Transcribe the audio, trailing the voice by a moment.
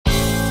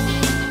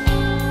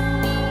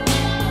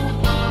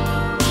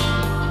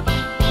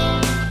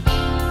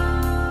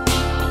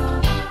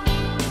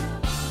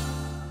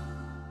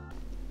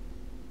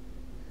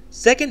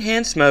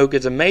Secondhand smoke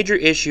is a major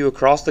issue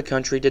across the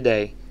country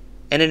today,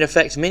 and it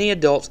affects many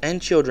adults and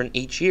children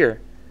each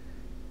year.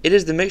 It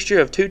is the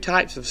mixture of two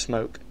types of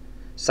smoke: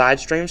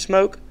 side stream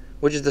smoke,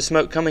 which is the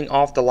smoke coming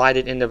off the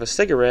lighted end of a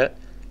cigarette,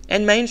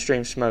 and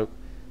mainstream smoke,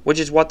 which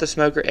is what the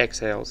smoker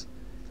exhales.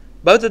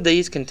 Both of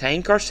these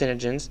contain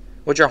carcinogens,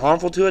 which are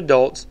harmful to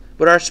adults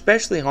but are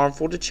especially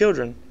harmful to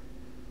children.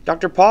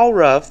 Dr. Paul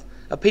Ruff,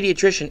 a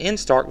pediatrician in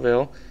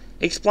Starkville,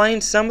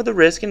 explains some of the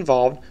risk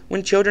involved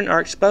when children are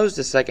exposed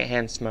to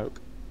secondhand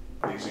smoke.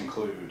 These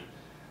include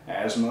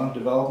asthma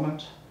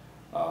development,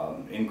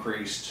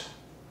 increased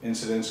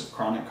incidence of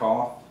chronic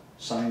cough,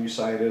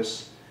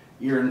 sinusitis,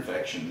 ear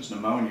infections,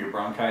 pneumonia,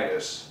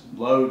 bronchitis,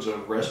 loads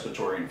of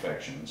respiratory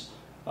infections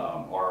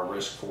are a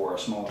risk for a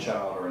small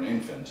child or an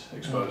infant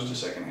exposed to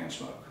secondhand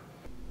smoke.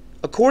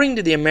 According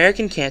to the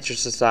American Cancer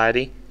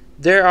Society,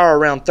 there are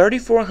around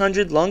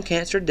 3,400 lung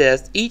cancer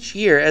deaths each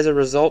year as a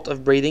result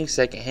of breathing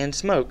secondhand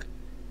smoke.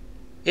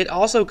 It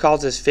also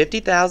causes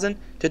 50,000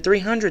 to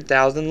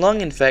 300,000 lung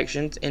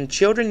infections in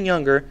children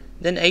younger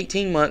than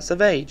 18 months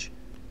of age.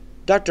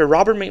 Dr.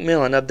 Robert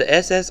McMillen of the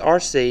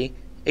SSRC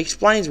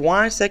explains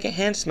why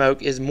secondhand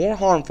smoke is more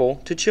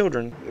harmful to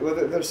children. Well,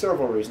 there are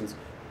several reasons.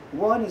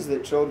 One is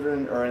that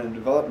children are in a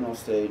developmental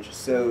stage,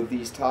 so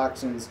these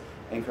toxins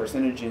and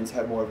carcinogens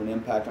have more of an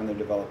impact on their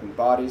developing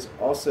bodies.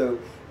 Also,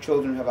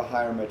 children have a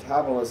higher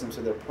metabolism,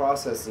 so they're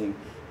processing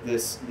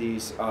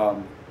these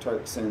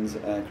toxins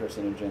and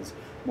carcinogens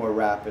more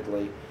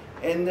rapidly.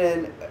 And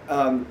then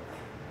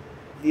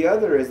the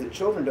other is that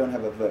children don't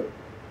have a vote.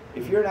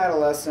 If you're an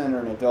adolescent or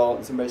an adult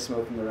and somebody's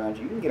smoking around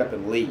you, you can get up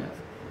and leave.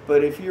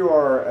 But if you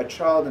are a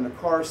child in a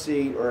car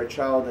seat or a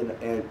child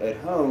at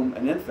home,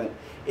 an infant,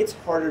 it's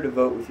harder to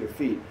vote with your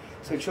feet.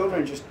 So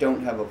children just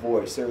don't have a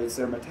voice. So it's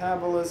their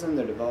metabolism,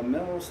 their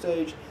developmental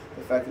stage,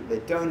 the fact that they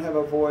don't have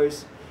a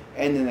voice,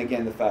 and then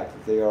again the fact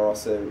that they are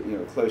also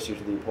closer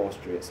to the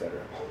upholstery,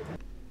 etc.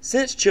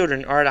 Since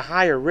children are at a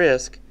higher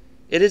risk,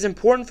 it is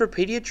important for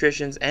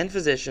pediatricians and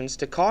physicians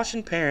to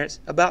caution parents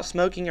about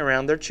smoking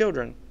around their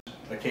children.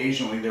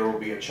 Occasionally there will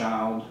be a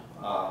child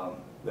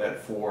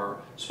that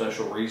for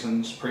special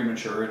reasons,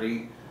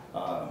 prematurity,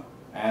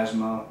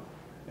 asthma,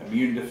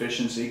 immune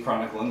deficiency,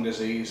 chronic lung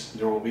disease,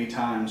 there will be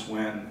times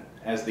when,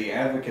 as the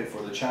advocate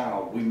for the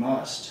child, we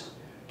must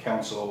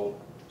counsel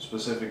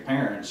specific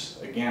parents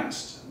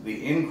against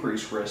the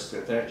increased risk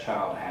that that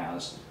child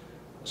has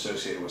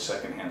associated with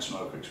secondhand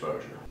smoke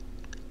exposure.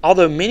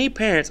 Although many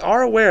parents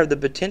are aware of the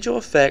potential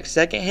effects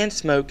secondhand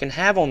smoke can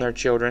have on their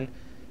children,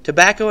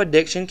 tobacco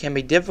addiction can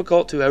be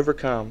difficult to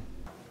overcome.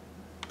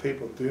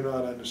 People do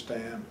not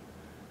understand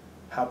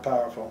how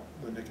powerful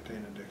the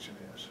nicotine addiction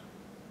is.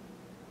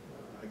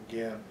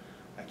 Again,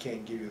 I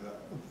can't give you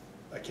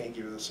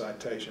the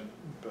citation,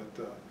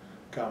 but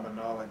common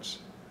knowledge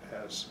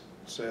has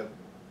said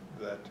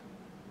that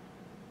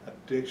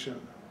addiction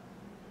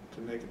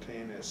to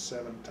nicotine is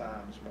 7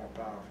 times more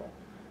powerful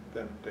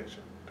than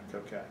addiction to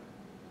cocaine.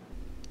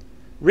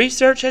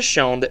 Research has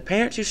shown that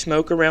parents who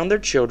smoke around their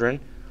children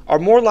are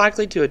more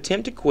likely to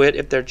attempt to quit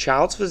if their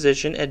child's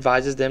physician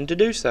advises them to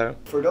do so.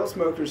 For adult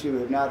smokers who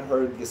have not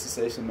heard the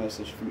cessation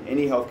message from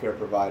any healthcare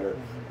provider,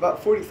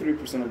 about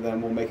 43% of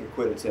them will make a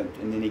quit attempt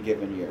in any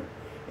given year.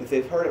 If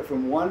they've heard it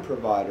from one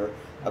provider,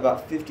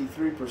 about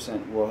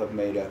 53% will have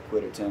made a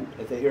quit attempt.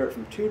 If they hear it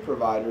from 2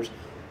 providers,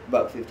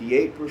 about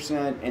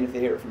 58%, and if they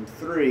hear it from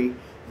 3,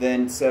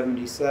 then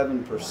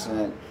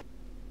 77%.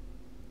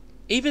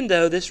 Even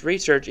though this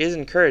research is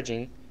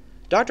encouraging,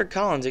 Dr.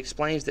 Collins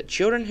explains that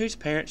children whose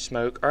parents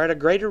smoke are at a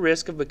greater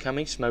risk of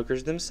becoming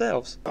smokers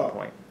themselves.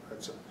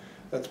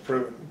 That's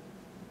proven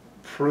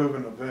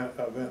event.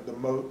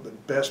 The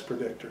best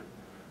predictor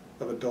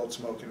of adult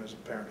smoking is a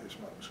parent who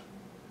smokes.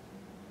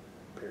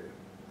 Period.